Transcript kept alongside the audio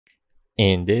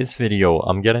In this video,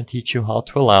 I'm gonna teach you how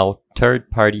to allow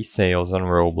third-party sales on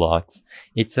Roblox.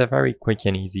 It's a very quick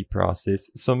and easy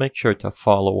process, so make sure to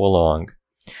follow along.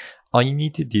 All you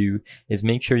need to do is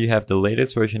make sure you have the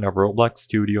latest version of Roblox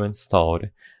Studio installed.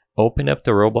 Open up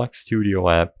the Roblox Studio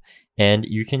app, and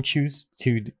you can choose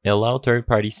to allow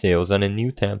third-party sales on a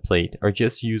new template or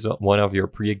just use one of your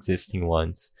pre-existing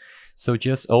ones. So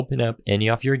just open up any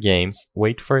of your games,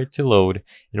 wait for it to load,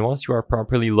 and once you are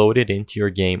properly loaded into your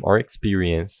game or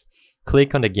experience,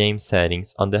 click on the game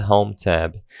settings on the Home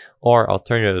tab, or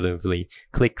alternatively,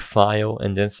 click File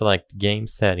and then select Game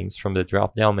Settings from the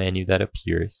drop-down menu that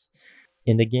appears.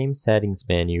 In the Game Settings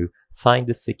menu, find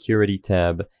the Security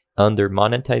tab under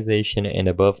Monetization and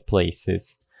above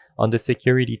Places. On the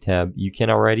Security tab, you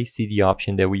can already see the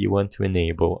option that we want to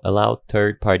enable, allow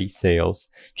third-party sales.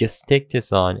 Just tick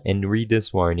this on and read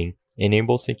this warning.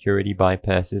 Enable security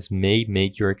bypasses may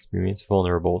make your experience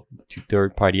vulnerable to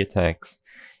third-party attacks.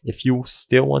 If you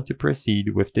still want to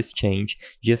proceed with this change,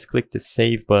 just click the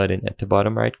Save button at the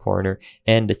bottom right corner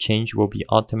and the change will be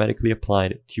automatically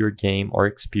applied to your game or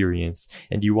experience,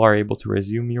 and you are able to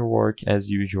resume your work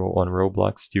as usual on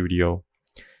Roblox Studio.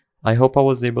 I hope I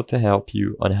was able to help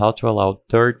you on how to allow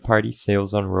third-party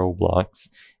sales on Roblox.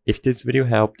 If this video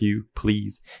helped you,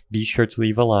 please be sure to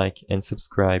leave a like and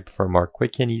subscribe for more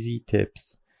quick and easy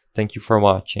tips. Thank you for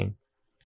watching.